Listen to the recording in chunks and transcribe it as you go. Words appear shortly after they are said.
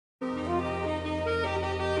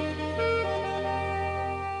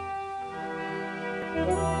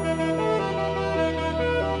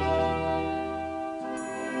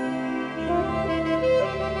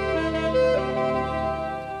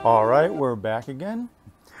All right, we're back again,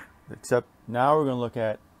 except now we're going to look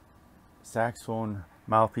at saxophone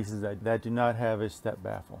mouthpieces that do not have a step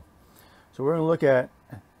baffle. So we're going to look at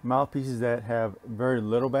mouthpieces that have very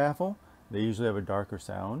little baffle. They usually have a darker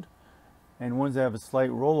sound. And ones that have a slight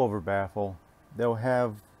rollover baffle, they'll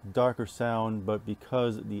have darker sound, but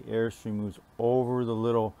because the airstream moves over the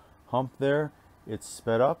little hump there, it's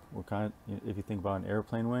sped up. We're kind of, if you think about an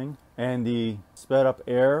airplane wing, and the sped up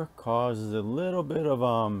air causes a little bit of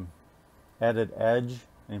added edge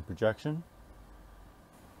and projection.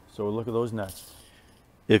 So we'll look at those next.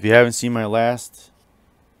 If you haven't seen my last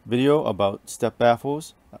video about step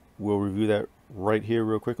baffles, we'll review that right here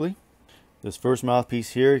real quickly. This first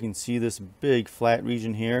mouthpiece here, you can see this big flat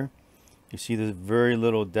region here. You see there's very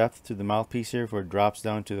little depth to the mouthpiece here before it drops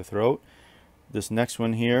down to the throat. This next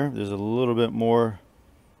one here, there's a little bit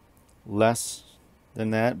less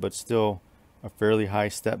than that, but still a fairly high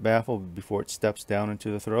step baffle before it steps down into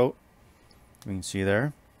the throat. You can see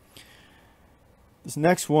there. This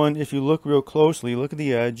next one, if you look real closely, look at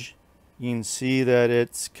the edge, you can see that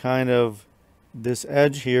it's kind of, this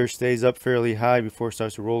edge here stays up fairly high before it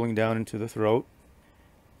starts rolling down into the throat.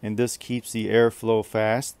 And this keeps the airflow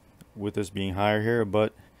fast, with this being higher here,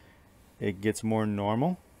 but it gets more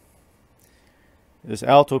normal. This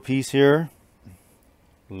alto piece here,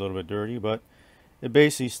 a little bit dirty, but it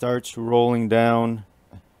basically starts rolling down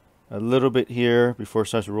a little bit here before it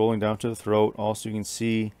starts rolling down to the throat. Also, you can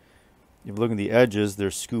see, if you look at the edges,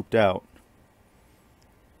 they're scooped out.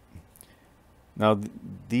 Now,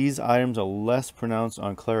 these items are less pronounced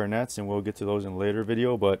on clarinets, and we'll get to those in a later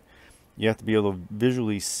video, but you have to be able to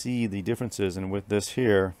visually see the differences, and with this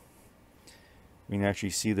here, we can actually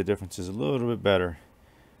see the differences a little bit better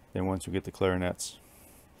than once we get the clarinets.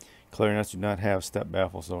 Clarinets do not have step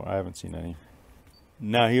baffles, so I haven't seen any.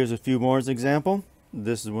 Now here's a few more as an example.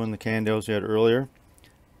 This is one of the Cannondales we had earlier.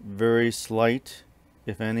 Very slight,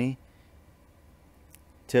 if any.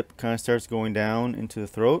 Tip kind of starts going down into the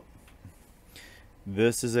throat.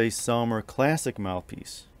 This is a Saxophone Classic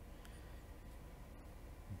mouthpiece.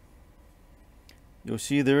 You'll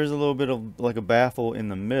see there is a little bit of like a baffle in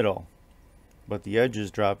the middle, but the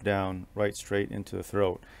edges drop down right straight into the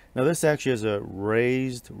throat. Now this actually has a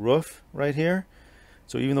raised roof right here,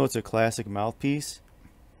 so even though it's a classic mouthpiece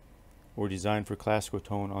or designed for classical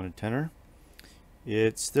tone on a tenor,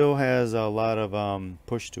 it still has a lot of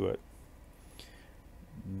push to it.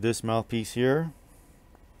 This mouthpiece here,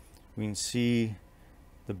 we can see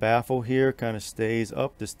the baffle here kind of stays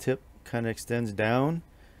up. This tip kind of extends down,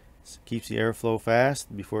 keeps the airflow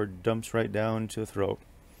fast before it dumps right down into the throat.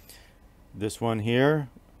 This one here,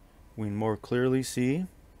 we can more clearly see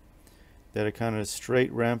that it kind of straight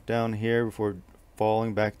ramp down here before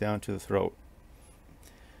falling back down to the throat.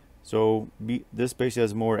 So this basically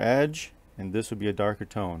has more edge, and this would be a darker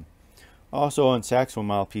tone. Also on saxophone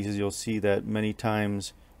mouthpieces, you'll see that many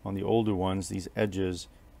times on the older ones, these edges,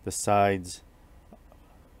 the sides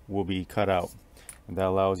will be cut out, and that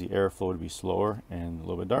allows the airflow to be slower and a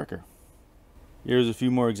little bit darker. Here's a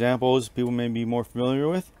few more examples people may be more familiar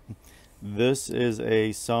with. This is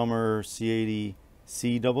a Sommer C80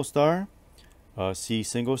 C double star, C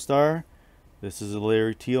single star. This is a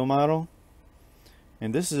Larry Teal model,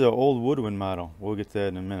 and this is an old woodwind model. We'll get to that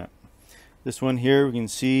in a minute. This one here, we can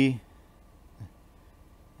see,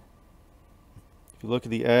 if you look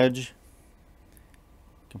at the edge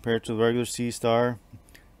compared to the regular C star,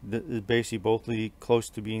 this is basically both close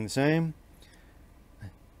to being the same.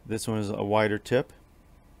 This one is a wider tip,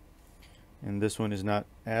 and this one is not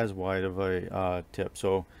as wide of a tip.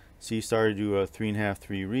 So C star to do a 3.5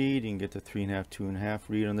 3 reed, you can get to 3.5 2.5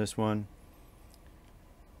 reed on this one.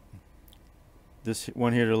 This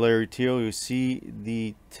one here to Larry Teal, you see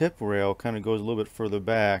the tip rail kind of goes a little bit further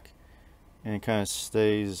back, and it kind of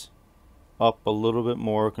stays up a little bit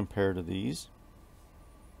more compared to these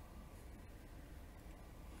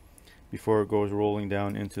before it goes rolling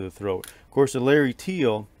down into the throat. Of course, the Larry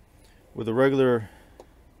Teal, with the regular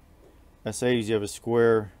S80s, you have a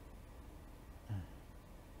square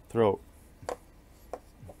throat.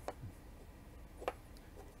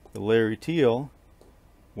 The Larry Teal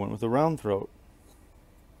went with a round throat.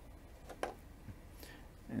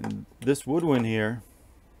 And this woodwind here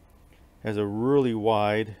has a really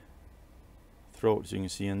wide throat, as you can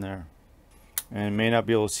see in there. And may not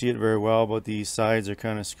be able to see it very well, but these sides are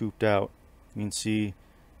kind of scooped out. You can see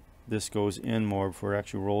this goes in more before it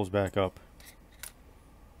actually rolls back up.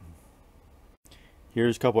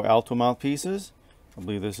 Here's a couple alto mouthpieces. I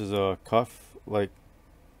believe this is a Cuff like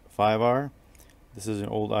 5R. This is an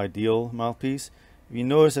old Ideal mouthpiece. If you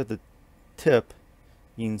notice at the tip,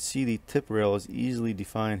 you can see the tip rail is easily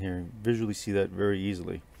defined here. Visually see that very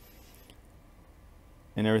easily.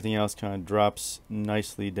 And everything else kind of drops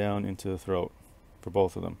nicely down into the throat for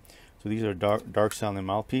both of them. So these are dark sounding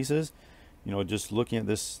mouthpieces. You know, just looking at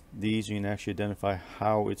these, you can actually identify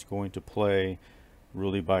how it's going to play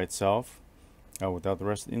really by itself without the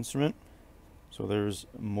rest of the instrument. So there's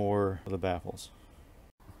more of the Baffles.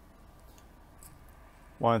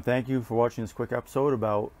 Want to thank you for watching this quick episode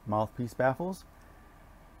about mouthpiece baffles.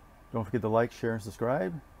 Don't forget to like, share, and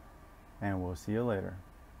subscribe, and we'll see you later.